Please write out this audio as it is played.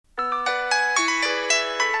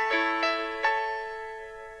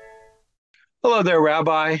Hello there,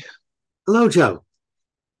 Rabbi. Hello, Joe.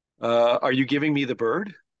 Are you giving me the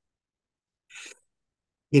bird?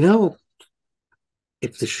 You know,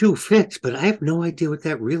 if the shoe fits, but I have no idea what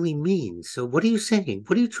that really means. So what are you saying?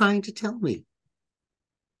 What are you trying to tell me?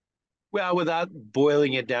 Well, without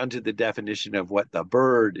boiling it down to the definition of what the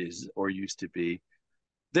bird is or used to be,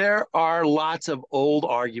 there are lots of old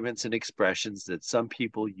arguments and expressions that some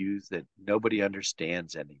people use that nobody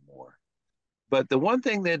understands anymore. But the one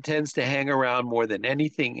thing that tends to hang around more than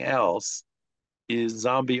anything else is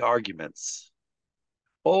zombie arguments.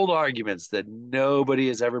 Old arguments that nobody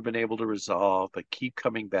has ever been able to resolve, but keep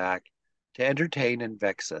coming back to entertain and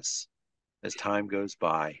vex us as time goes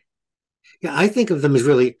by. Yeah, I think of them as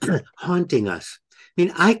really haunting us. I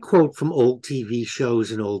mean, I quote from old TV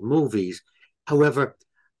shows and old movies. However,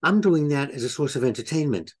 I'm doing that as a source of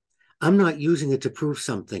entertainment. I'm not using it to prove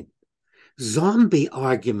something. Zombie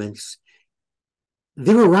arguments,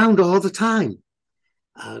 they're around all the time.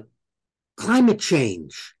 Uh, Climate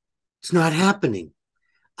change, it's not happening.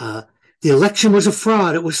 Uh, the election was a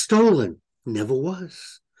fraud. It was stolen. Never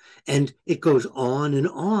was. And it goes on and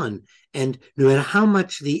on. And no matter how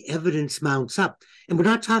much the evidence mounts up, and we're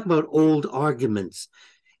not talking about old arguments,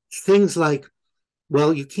 things like,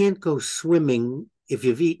 well, you can't go swimming if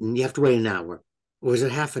you've eaten, you have to wait an hour. Or is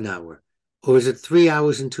it half an hour? Or is it 3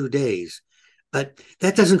 hours and 2 days? But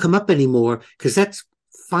that doesn't come up anymore because that's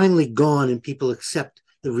finally gone and people accept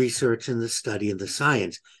the research and the study and the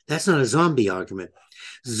science. That's not a zombie argument.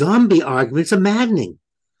 Zombie arguments are maddening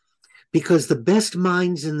because the best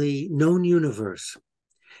minds in the known universe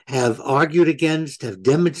have argued against, have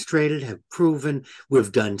demonstrated, have proven,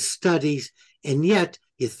 we've done studies, and yet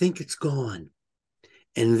you think it's gone.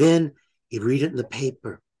 And then you read it in the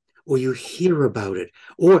paper or you hear about it,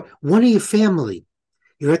 or one of your family.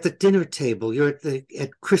 You're at the dinner table, you're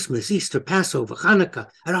at Christmas, Easter, Passover, Hanukkah,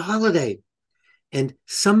 at a holiday, and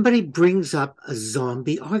somebody brings up a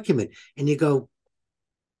zombie argument, and you go,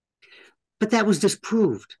 but that was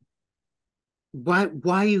disproved. Why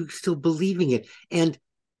are you still believing it? And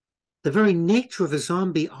the very nature of a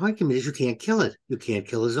zombie argument is you can't kill it. You can't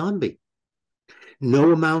kill a zombie.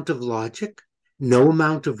 No amount of logic, no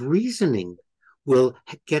amount of reasoning will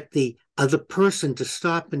get the other person to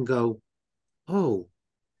stop and go, oh,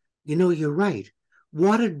 you're right.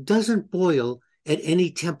 Water doesn't boil at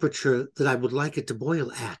any temperature that I would like it to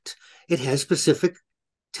boil at. It has specific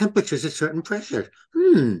temperatures at certain pressures.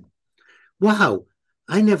 Wow.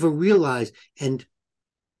 I never realized. And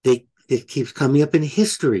it keeps coming up in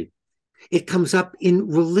history. It comes up in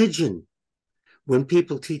religion when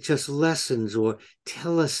people teach us lessons or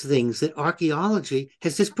tell us things that archaeology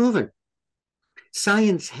has disproven.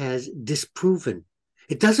 Science has disproven.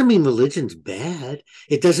 It doesn't mean religion's bad.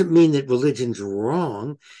 It doesn't mean that religion's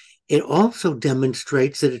wrong. It also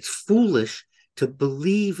demonstrates that it's foolish to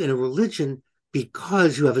believe in a religion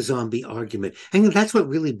because you have a zombie argument. And that's what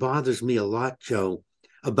really bothers me a lot, Joe,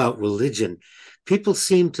 about religion. People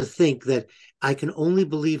seem to think that I can only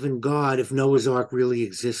believe in God if Noah's Ark really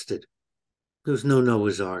existed. There's no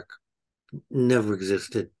Noah's Ark, never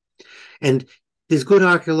existed. And there's good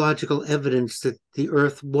archaeological evidence that the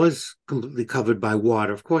earth was completely covered by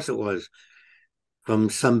water. Of course it was, from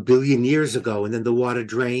some billion years ago, and then the water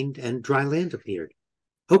drained and dry land appeared.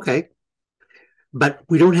 Okay. But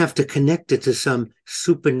we don't have to connect it to some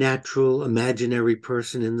supernatural imaginary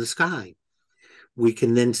person in the sky. We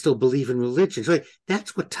can then still believe in religion. So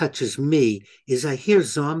that's what touches me is I hear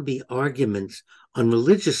zombie arguments on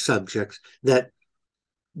religious subjects that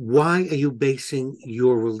why are you basing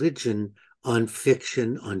your religion on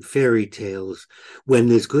fiction, on fairy tales, when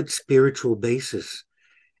there's good spiritual basis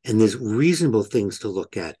and there's reasonable things to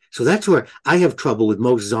look at? So that's where I have trouble with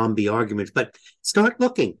most zombie arguments. But start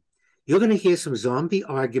looking. You're going to hear some zombie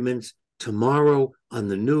arguments tomorrow on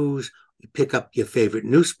the news. You pick up your favorite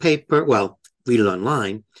newspaper. Well, read it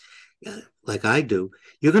online, like I do.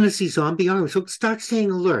 You're going to see zombie arguments. So start staying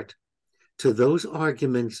alert to those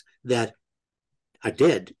arguments that are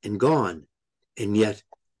dead and gone. And yet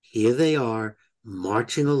here they are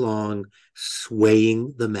marching along,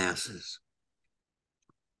 swaying the masses.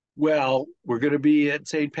 Well, we're going to be at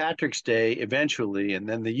St. Patrick's Day eventually, and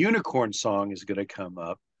then the unicorn song is going to come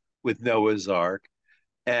up with Noah's Ark,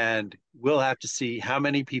 and we'll have to see how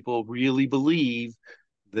many people really believe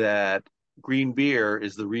that green beer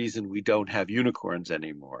is the reason we don't have unicorns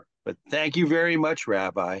anymore. But thank you very much,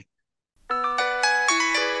 Rabbi.